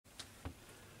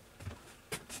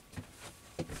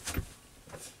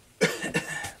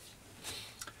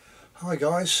Hi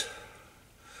guys,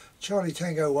 Charlie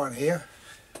Tango 1 here.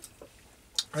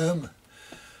 I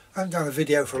haven't done a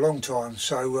video for a long time,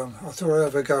 so I thought I'd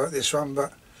have a go at this one,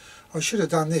 but I should have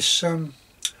done this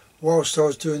whilst I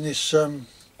was doing this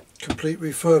complete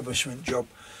refurbishment job.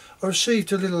 I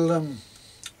received a little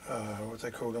what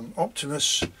they call them,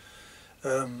 Optimus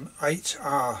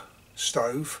 8R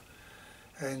stove,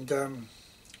 and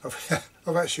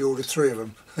I've actually ordered 3 of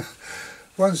them.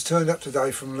 One's turned up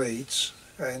today from Leeds,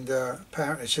 and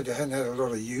apparently said it hadn't had a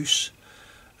lot of use,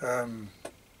 and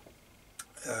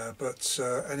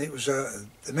it was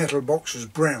the metal box was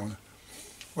brown.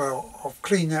 Well, I've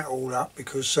cleaned that all up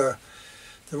because there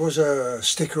was a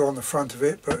sticker on the front of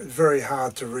it, but it's very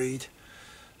hard to read,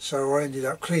 so I ended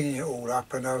up cleaning it all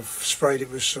up, and I've sprayed it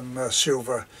with some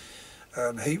silver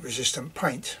heat resistant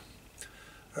paint.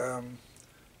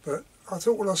 But I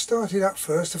thought, well, I'll start it up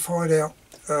first to find out,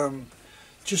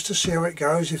 just to see how it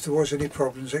goes, if there was any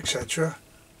problems, etc.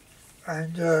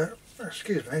 And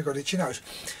excuse me, I've got itchy nose.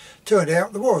 Turned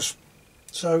out there was.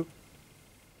 So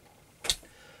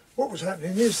what was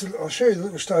happening is, I'll show you the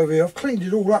little stove here. I've cleaned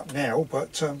it all up now,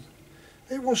 but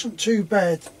it wasn't too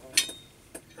bad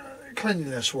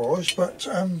cleanliness wise, but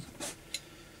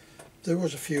there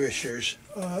was a few issues.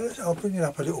 I'll bring it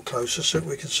up a little closer so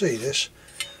we can see this.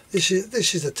 This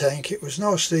is the tank. It was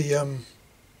nicely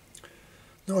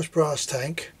nice brass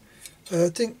tank.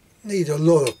 Didn't need a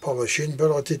lot of polishing,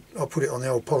 but I put it on the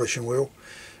old polishing wheel,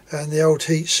 and the old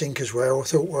heat sink as well. I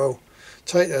thought, well,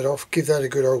 take that off, give that a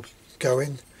good old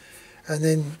going, and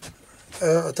then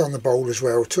I've done the bowl as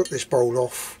well. Took this bowl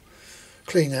off,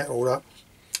 cleaned that all up,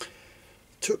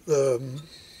 took the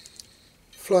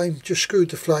flame, just screwed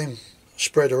the flame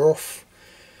spreader off.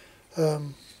 But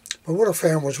what I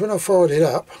found was, when I fired it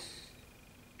up,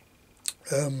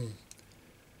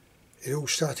 it all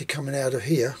started coming out of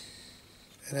here,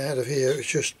 and out of here it was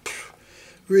just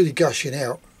really gushing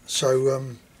out.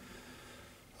 So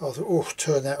I thought, oh,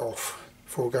 turn that off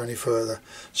before I go any further.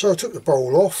 So I took the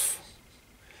bowl off,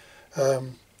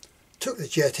 took the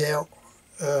jet out,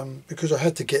 because I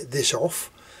had to get this off.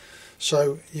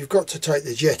 So you've got to take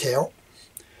the jet out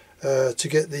to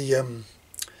get the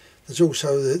there's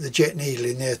also the jet needle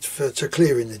in there to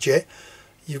clearing the jet.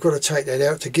 You've got to take that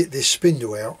out to get this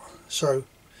spindle out. So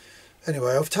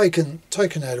anyway, I've taken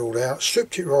that all out,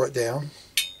 stripped it right down,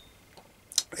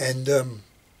 and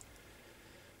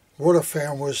what I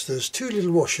found was there's 2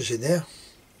 little washers in there,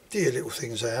 dear little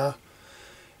things they are,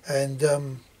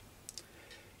 and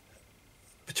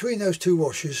between those 2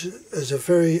 washers there's a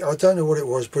very, I don't know what it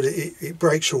was, but it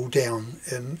breaks all down,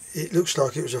 and it looks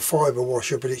like it was a fibre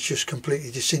washer, but it's just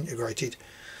completely disintegrated.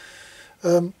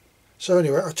 So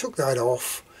anyway, I took that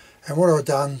off, and what I've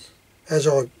done, as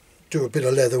I do a bit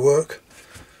of leather work,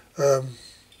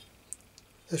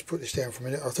 let's put this down for a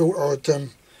minute. I thought I'd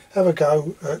have a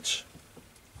go at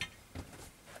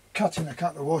cutting a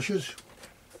couple of washers,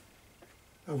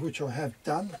 of which I have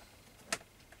done.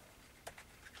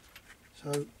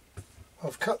 So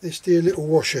I've cut this dear little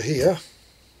washer here.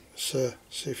 Let's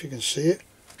see if you can see it.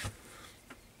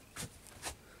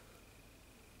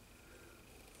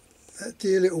 That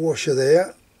dear little washer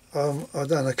there, I've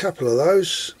done a couple of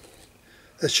those.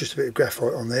 That's just a bit of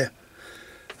graphite on there,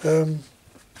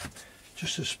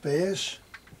 just as spares.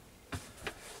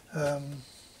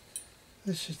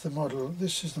 This is the model.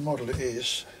 This is the model it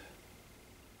is.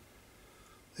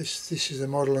 This is the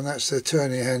model, and that's the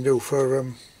turning handle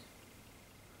for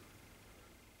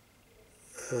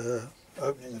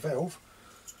opening the valve.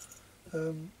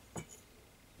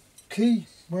 Key.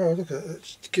 Well, look at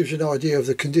it. It gives you an idea of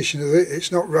the condition of it.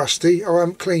 It's not rusty. I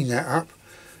haven't cleaned that up.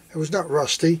 It was not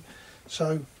rusty.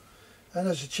 So, and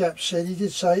as the chap said, he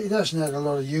did say it hasn't had a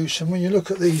lot of use, and when you look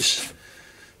at these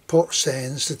pot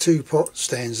stands, the 2 pot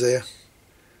stands there,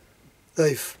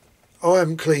 I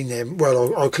haven't cleaned them.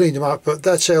 Well, I cleaned them up, but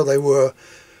that's how they were.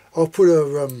 I put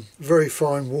a very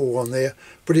fine wool on there,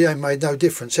 but it ain't made no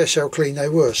difference. That's how clean they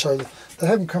were. So they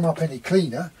haven't come up any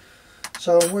cleaner,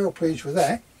 so I'm well pleased with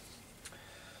that.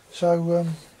 So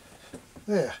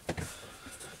there.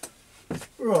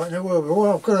 Right, now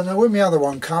well, I've got to know when my other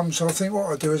one comes. I think what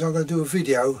I'll do is I'm going to do a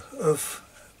video of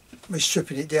me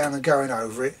stripping it down and going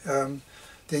over it. Then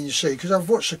you see, because I've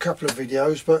watched a couple of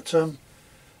videos, but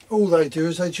all they do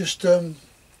is they just you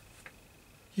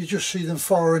just see them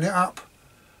firing it up,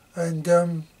 and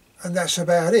that's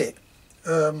about it.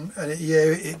 And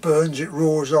it burns, it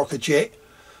roars like a jet,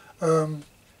 and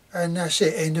that's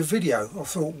it, end of video. I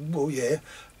thought, well, yeah,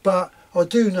 but I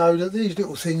do know that these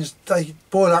little things, they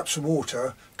boil up some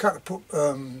water, put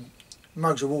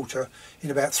mugs of water in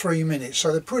about 3 minutes,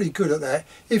 so they're pretty good at that,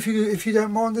 if you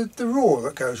don't mind the roar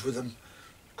that goes with them.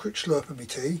 Of quick slurp of my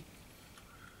tea.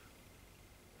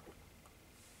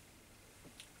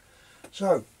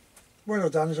 So what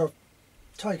I've done is I've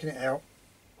taken it out.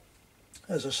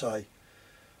 As I say,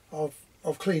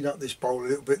 I've cleaned up this bowl a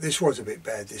little bit. This was a bit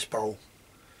bad, this bowl,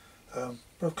 but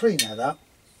I've cleaned that up.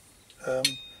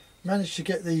 Managed to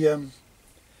get the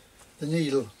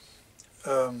needle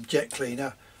jet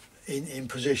cleaner in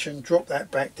position. Drop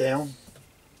that back down.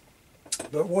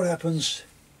 But what happens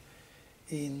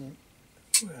in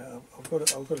I've got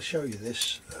to show you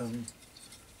this.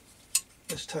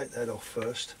 Let's take that off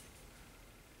first.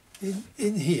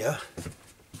 In here,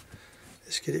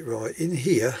 let's get it right. In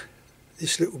here,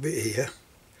 this little bit here,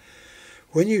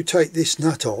 when you take this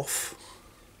nut off,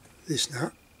 this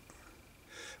nut,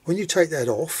 when you take that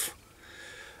off,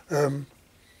 and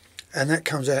that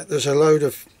comes out, there's a load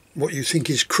of what you think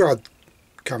is crud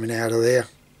coming out of there,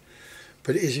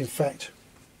 but it is in fact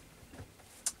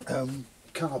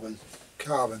carbon.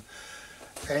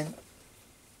 And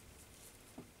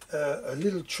a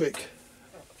little trick,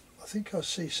 I think I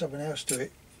see someone else do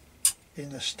it in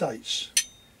the States,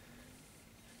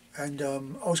 and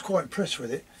I was quite impressed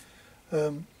with it.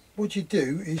 What you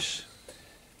do is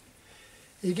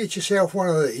you get yourself one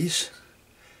of these,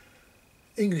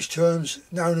 English terms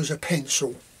known as a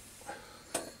pencil.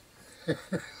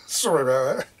 Sorry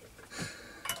about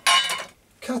that.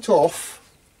 Cut off,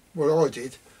 what I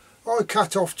did, I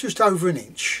cut off just over an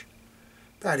inch,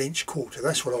 about 1.25 inches,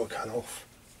 that's what I cut off.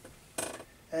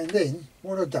 And then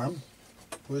what I've done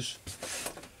was,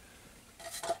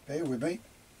 bear with me,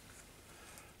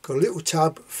 got a little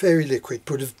tub, fairy liquid,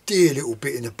 put a dear little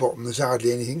bit in the bottom, there's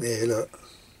hardly anything there, look.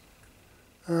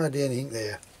 Hardly anything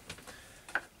there.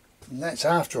 And that's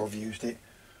after I've used it.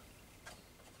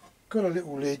 Got a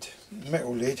little lid,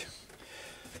 metal lid.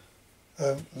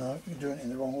 No, you're doing it in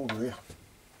the wrong order here.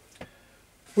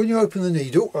 When you open the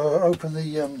needle,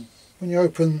 when you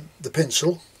open the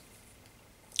pencil,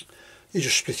 you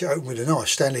just split it open with a knife.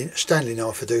 Stanley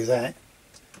knife will do that.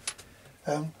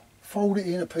 Fold it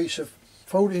in a piece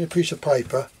of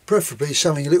paper, preferably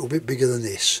something a little bit bigger than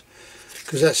this,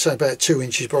 because that's about 2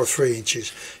 inches by 3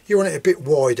 inches. You want it a bit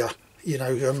wider, you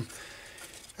know.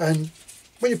 And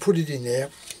when you put it in there,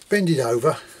 bend it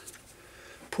over,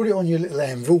 put it on your little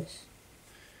anvil,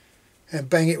 and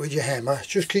bang it with your hammer.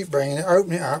 Just keep banging it,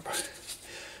 open it up,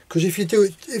 because if you've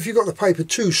got the paper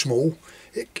too small,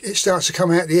 it starts to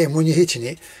come out the end when you're hitting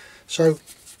it. So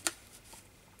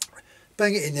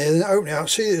bang it in there, then open it up,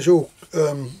 see that it's all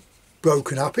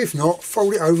broken up. If not,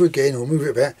 fold it over again or move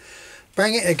it about,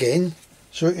 bang it again,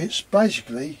 so it's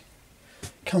basically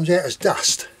comes out as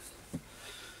dust.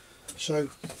 So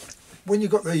when you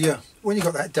got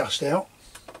that dust out,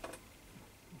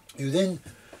 you then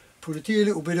put a dear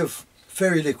little bit of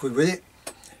fairy liquid with it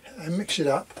and mix it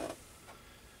up,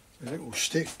 a little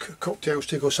stick, a cocktail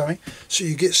stick or something, so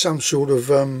you get some sort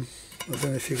of I don't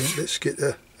know if you can, let's get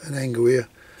an angle here.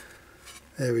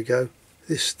 There we go.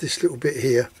 This little bit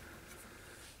here,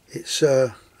 it's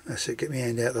that's it, get my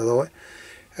hand out of the light,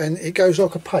 and it goes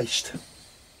like a paste.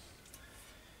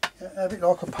 Have it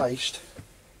like a paste,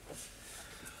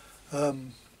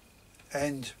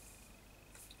 and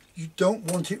you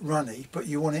don't want it runny, but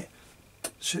you want it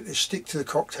to stick to the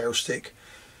cocktail stick,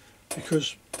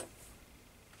 because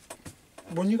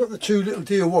when you've got the two little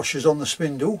deer washers on the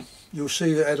spindle, you'll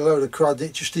see that it had a load of crud,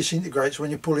 it just disintegrates when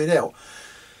you pull it out.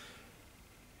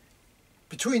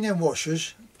 Between them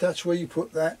washers, that's where you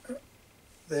put that,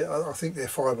 I think they're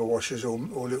fibre washers or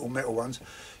little metal ones,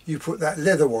 you put that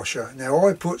leather washer. Now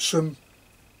I put some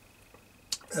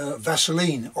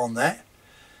Vaseline on that,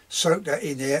 soaked that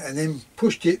in there, and then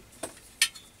pushed it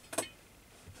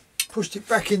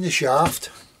back in the shaft,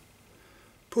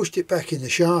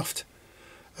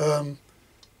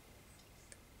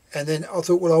 and then I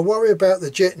thought, well, I'll worry about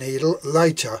the jet needle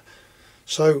later.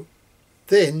 So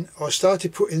then I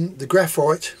started putting the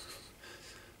graphite,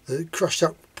 the crushed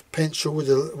up pencil with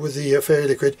the fairy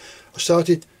liquid. I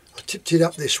tipped it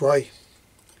up this way,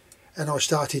 and I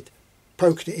started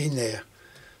poking it in there.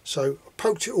 So I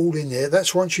poked it all in there.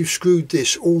 That's once you've screwed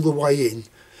this all the way in.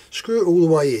 Screw it all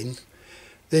the way in,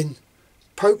 then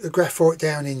poke the graphite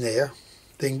down in there,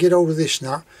 then get hold of this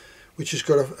nut, which has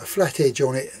got a flat edge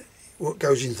on it, what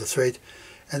goes into the thread,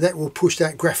 and that will push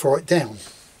that graphite down.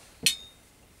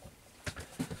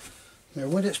 Now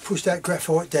when it's pushed that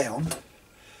graphite down,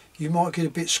 you might get a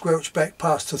bit squelched back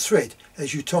past the thread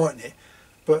as you tighten it,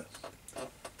 but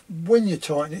when you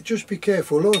tighten it, just be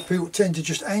careful. A lot of people tend to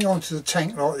just hang on to the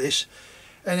tank like this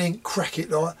and then crack it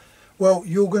like, well,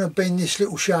 you're going to bend this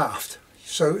little shaft,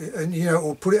 so, and you know,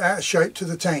 or put it out of shape to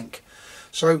the tank.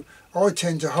 So I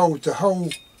tend to hold the whole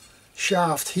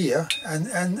shaft here and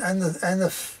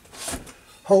the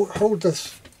hold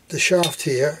the shaft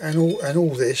here and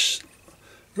all this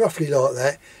roughly like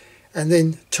that, and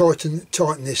then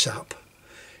tighten this up,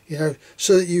 you know,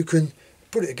 so that you can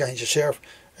put it against yourself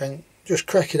and just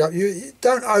crack it up. You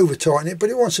don't over tighten it, but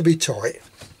it wants to be tight,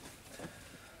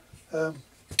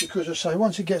 because I say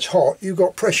once it gets hot you've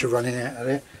got pressure running out of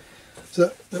there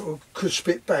that could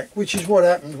spit back, which is what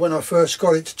happened when I first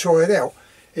got it to try it out.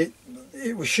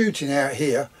 It was shooting out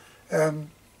here,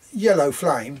 yellow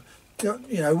flame,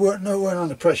 you know, weren't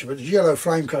under pressure, but there's yellow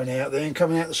flame coming out there and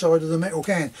coming out the side of the metal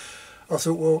can. I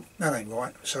thought, well, that ain't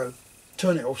right, so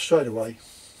turn it off straight away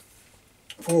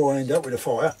before I end up with a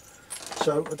fire.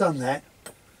 So I've done that.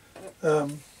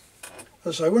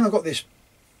 So when I got this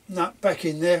nut back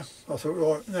in there, I thought,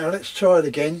 right, now let's try it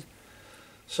again.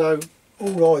 So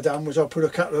all I done was I put a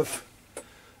couple of,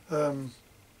 can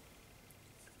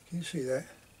you see that?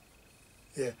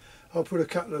 Yeah, I put a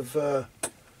couple of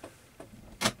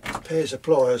pairs of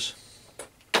pliers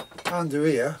under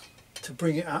here to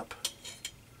bring it up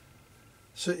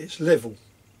so it's level,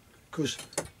 because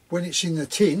when it's in the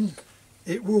tin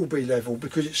it will be level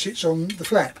because it sits on the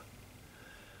flap,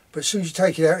 but as soon as you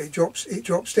take it out it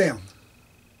drops down.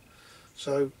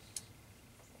 So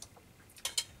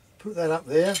put that up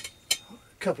there,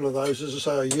 a couple of those as I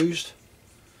say I used.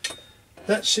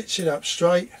 That sits it up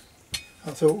straight. I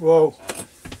thought, well,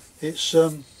 it's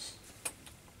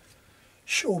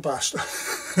sure bust.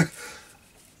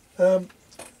 And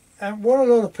what a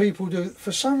lot of people do,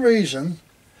 for some reason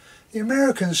the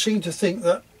Americans seem to think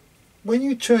that when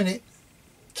you turn it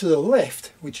to the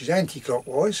left, which is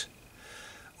anti-clockwise,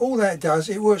 all that does,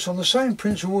 it works on the same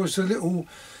principle as the little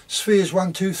spheres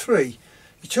 1, 2, 3.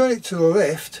 You turn it to the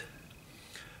left,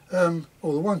 or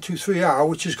the 1, 2, 3R,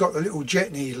 which has got the little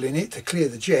jet needle in it to clear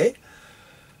the jet.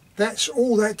 That's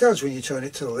all that does when you turn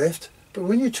it to the left. But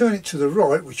when you turn it to the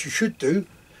right, which you should do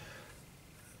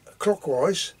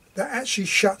clockwise, that actually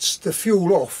shuts the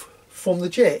fuel off from the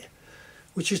jet,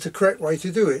 which is the correct way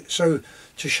to do it. So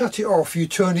to shut it off you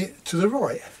turn it to the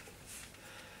right.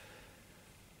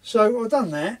 So I've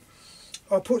done that.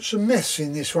 I put some meths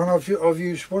in this one. I've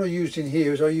used, what I used in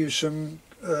here is I used some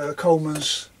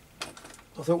Coleman's,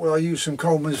 I thought, well, I used some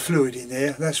Coleman's fluid in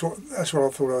there. That's what I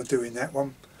thought I'd do in that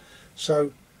one.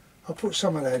 So I put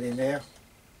some of that in there.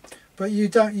 But you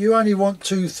only want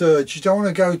 2/3. You don't want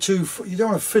to go you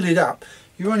don't want to fill it up.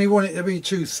 You only want it to be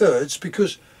 2/3,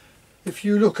 because if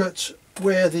you look at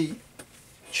where the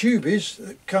tube is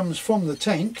that comes from the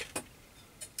tank,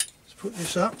 let's put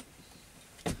this up.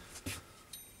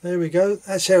 There we go.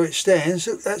 That's how it stands.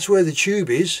 That's where the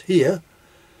tube is here.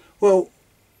 Well,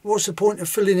 what's the point of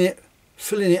filling it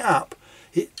up?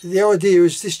 The idea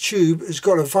is this tube has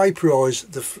got to vaporise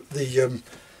the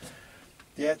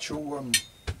actual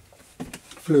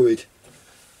fluid.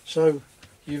 So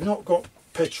you've not got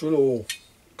petrol or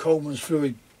Coleman's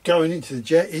fluid going into the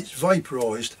jet, it's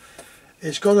vaporised.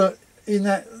 It's got in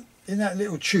that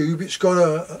little tube, it's got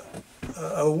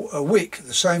a wick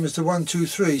the same as the 1, 2,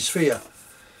 3 sphere.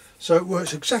 So it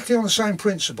works exactly on the same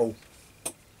principle.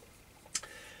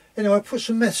 Anyway, I put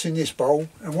some meths in this bowl,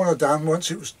 and what I've done, once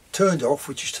it was turned off,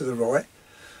 which is to the right,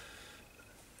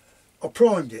 I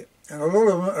primed it. And a lot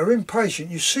of them are impatient.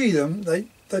 You see them, they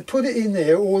put it in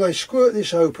there, or they squirt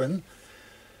this open,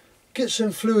 get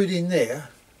some fluid in there,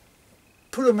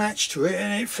 put a match to it,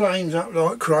 and it flames up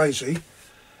like crazy.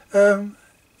 And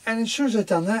as soon as they've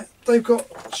done that, they've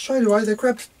got, straight away, they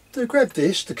grab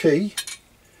this, the key,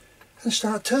 and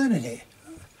start turning it.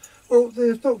 Well,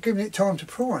 they've not given it time to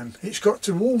prime. It's got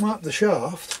to warm up the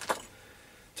shaft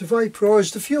to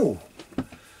vaporise the fuel.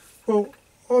 Well,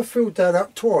 I filled that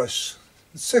up twice.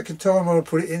 The second time I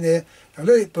put it in there and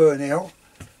let it burn out.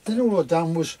 Then all I've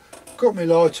done was got my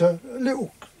lighter,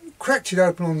 cracked it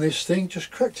open on this thing, just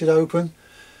cracked it open,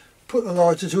 put the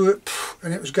lighter to it,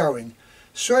 and it was going.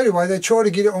 Straight away they try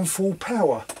to get it on full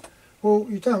power. Well,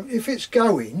 you don't. If it's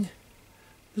going,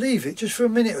 leave it just for a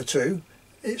minute or two.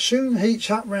 It soon heats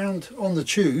up round on the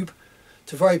tube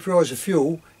to vaporise the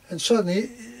fuel, and suddenly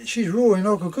she's roaring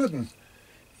like a good one.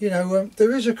 You know,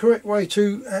 there is a correct way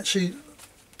to actually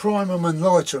prime them and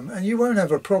light them, and you won't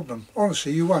have a problem.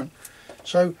 Honestly, you won't.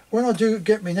 So when I do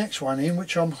get my next one in,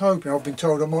 which I'm hoping, I've been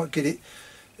told I might get it,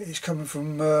 it's coming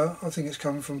from, I think it's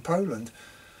coming from Poland.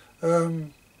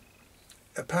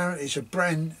 Apparently it's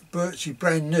virtually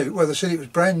brand new. Well, they said it was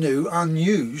brand new,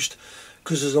 unused,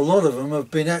 because there's a lot of them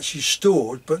have been actually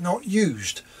stored but not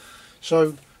used.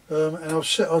 So, and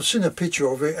I've seen a picture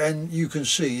of it, and you can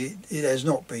see it has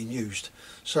not been used.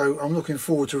 So I'm looking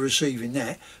forward to receiving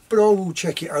that, but I will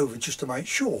check it over just to make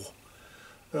sure.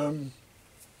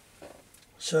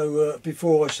 So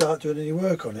before I start doing any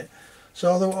work on it.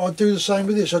 So I thought I'd do the same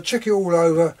with this. I'd check it all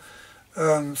over,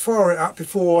 fire it up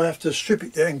before I have to strip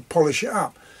it down and polish it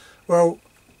up. Well,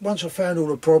 once I found all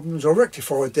the problems, I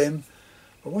rectified them.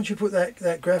 But once you put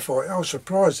that graphite, I was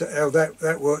surprised at how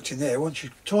that worked in there. Once you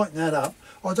tighten that up,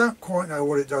 I don't quite know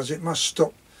what it does. It must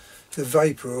stop the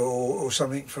vapour or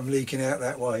something from leaking out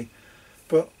that way.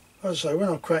 But as I say, when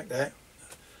I cracked that,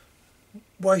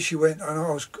 way she went, and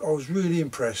I was really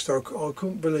impressed. I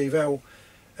couldn't believe how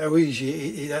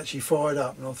easy it actually fired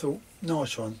up, and I thought,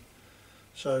 nice one.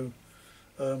 So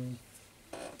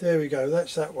there we go.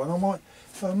 That's that one. I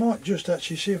might just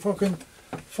actually see if I can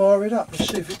fire it up and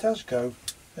see if it does go.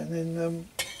 And then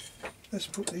let's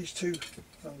put these two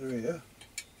under here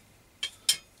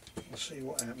and see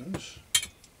what happens.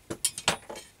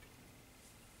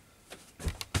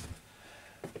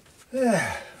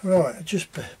 Yeah, right, just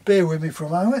bear with me for a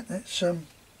moment. Let's where's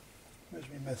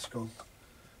my meth's gone?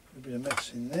 A bit of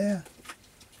mess in there.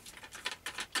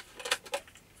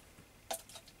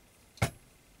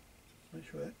 Make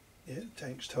sure that, yeah, the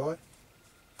tank's tight.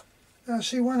 Now I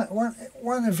see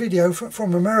one video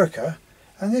from America,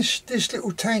 and this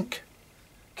little tank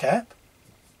cap,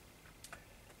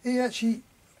 he actually,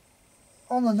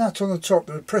 on the nut on the top,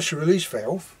 the pressure release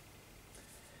valve,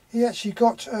 he actually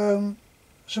got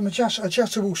some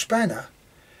adjustable spanner,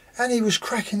 and he was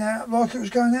cracking out like it was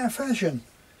going out of fashion.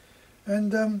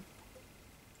 And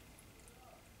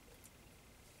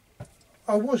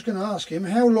I was going to ask him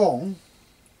how long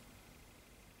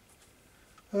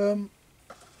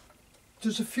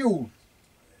does the fuel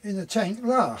in the tank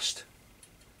last.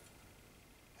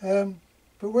 But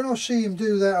when I see him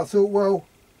do that, I thought, well,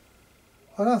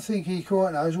 I don't think he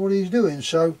quite knows what he's doing,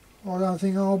 so I don't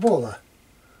think I'll bother.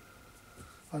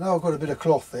 I know I've got a bit of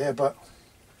cloth there, but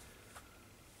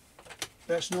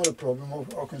that's not a problem.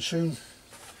 I can soon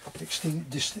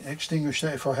extinguish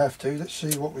that if I have to. Let's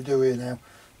see what we do here now.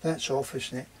 That's off,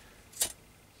 isn't it?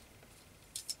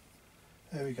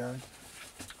 There we go.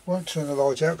 Won't turn the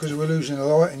light out because we're losing the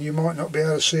light, and you might not be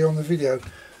able to see on the video.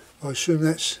 I assume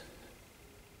that's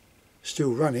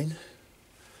still running.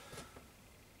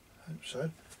 Hope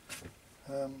so.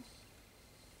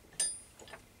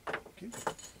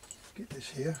 Get this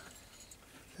here.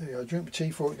 There we go. Drink my tea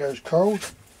before it goes cold.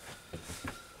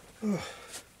 Oh.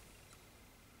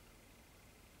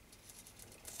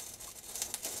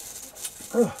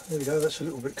 Oh, there we go. That's a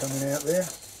little bit coming out there.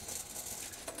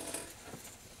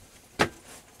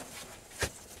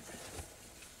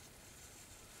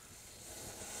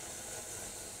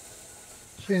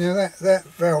 See, now that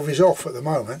valve is off at the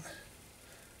moment.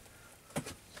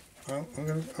 Well, I'm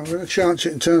going to chance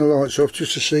it and turn the lights off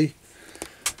just to see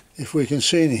if we can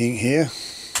see anything here.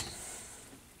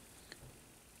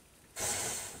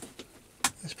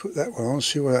 Let's put that one on,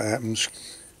 see what happens.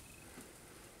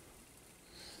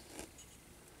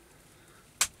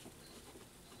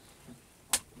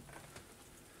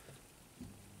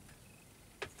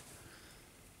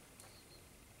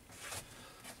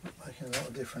 Not making a lot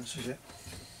of difference, is it?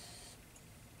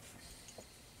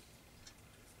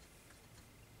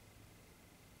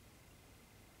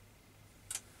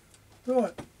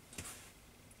 Right,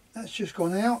 that's just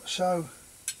gone out, so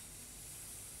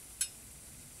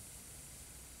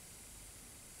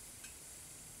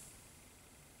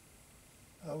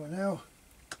I will now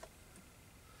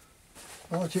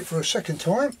light it for a second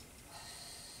time.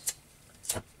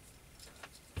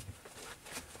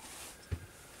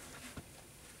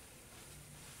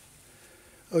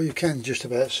 Oh, you can just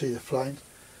about see the flame.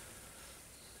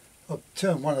 I'll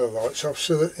turn one of the lights off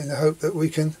so that, in the hope that we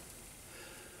can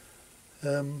I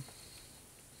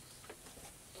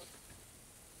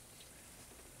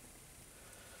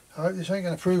hope this ain't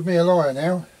going to prove me a liar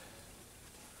now.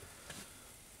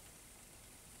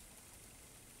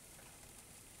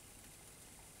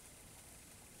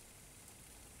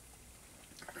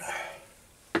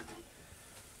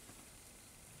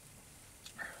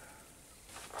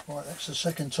 Right, that's the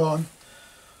second time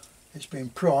it's been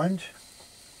primed.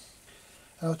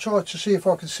 And I'll try to see if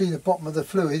I can see the bottom of the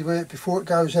fluid before it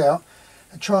goes out,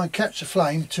 and try and catch the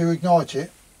flame to ignite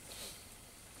it.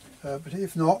 But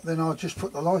if not, then I'll just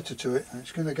put the lighter to it, and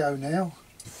it's going to go now.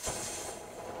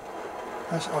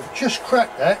 I've just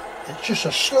cracked that. It's just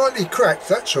a slightly cracked,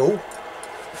 that's all.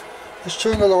 Let's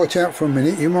turn the light out for a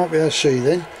minute. You might be able to see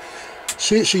then.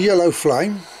 See, it's a yellow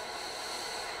flame.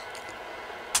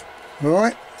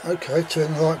 Right, okay,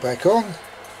 turn the light back on.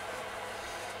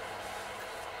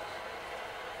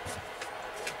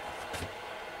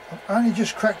 I've only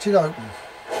just cracked it open.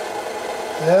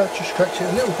 There, just cracked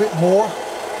it a little bit more.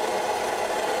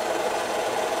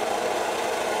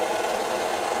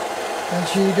 And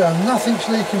so you go, nothing's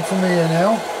leaking from here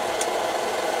now,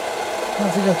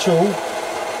 nothing at all.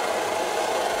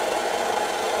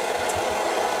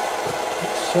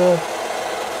 I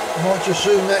might just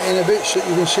zoom that in a bit so that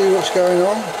you can see what's going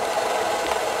on.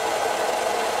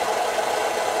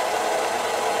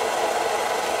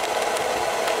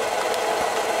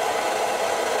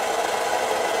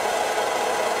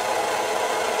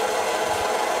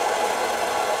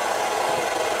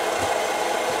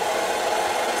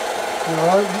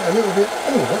 I'll open it a little bit.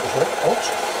 Oh, that was hot.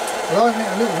 I'll open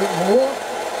it a little bit more.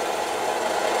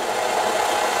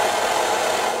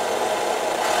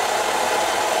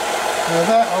 Now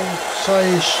that I would say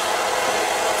is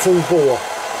full bore.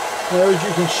 Now as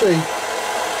you can see,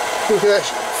 look at that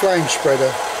flame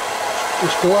spreader.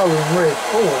 It's glowing red.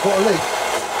 Oh, I've got a leak.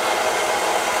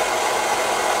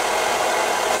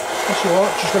 That's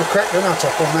alright, just got to crack the nut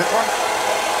up on that one.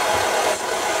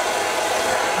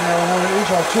 Now I know what it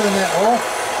is, I'll turn that off.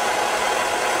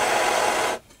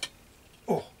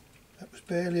 Oh, that was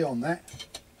barely on that.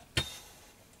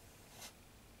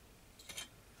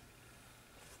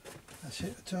 That's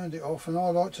it, I turned it off, and I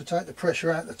like to take the pressure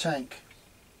out of the tank.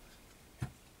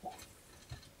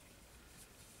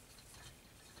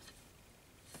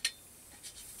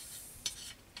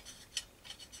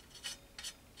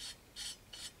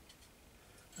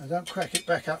 I don't crack it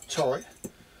back up tight,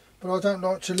 but I don't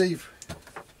like to leave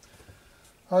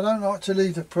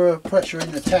the pressure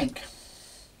in the tank.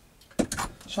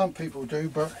 Some people do,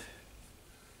 but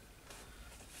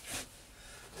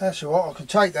that's alright. I can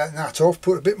take that nut off,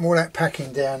 put a bit more of that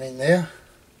packing down in there.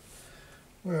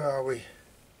 Where are we?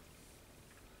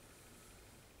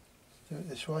 Do it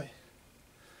this way.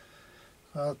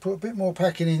 I'll put a bit more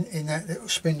packing in that little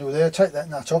spindle there, take that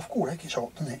nut off. Oh, that gets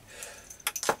hot, doesn't it?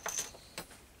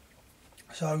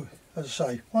 So, as I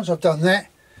say, once I've done that,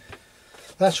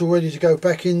 that's all ready to go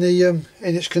back in the in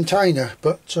its container.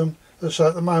 But as I say,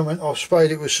 at the moment I've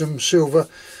sprayed it with some silver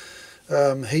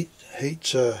heat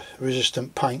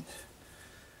resistant paint,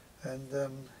 and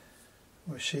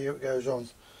we'll see how it goes on.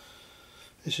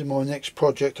 This is my next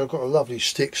project. I've got a lovely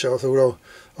stick, so I thought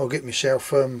I'll get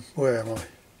myself where am I?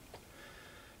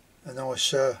 A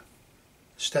nice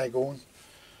staghorn,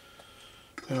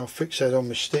 and I'll fix that on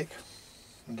my stick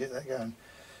and get that going.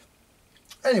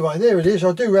 Anyway, there it is.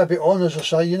 I do rub it on, as I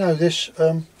say. You know this.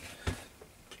 I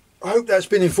hope that's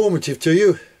been informative to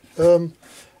you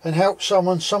and helped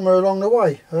someone somewhere along the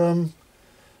way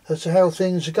as to how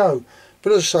things go.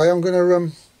 But as I say, I'm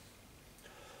going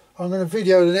to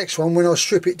video the next one when I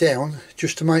strip it down,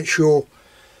 just to make sure,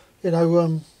 you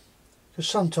know, because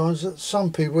sometimes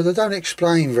some people, they don't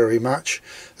explain very much.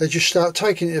 They just start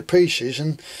taking it to pieces,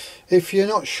 and if you're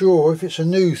not sure if it's a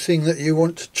new thing that you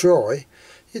want to try,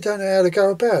 you don't know how to go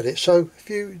about it. So if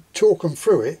you talk them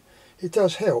through it, it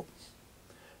does help.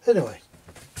 Anyway,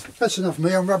 that's enough of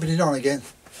me. I'm rubbing it on again.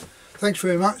 Thanks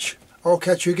very much. I'll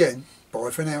catch you again. Bye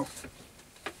for now.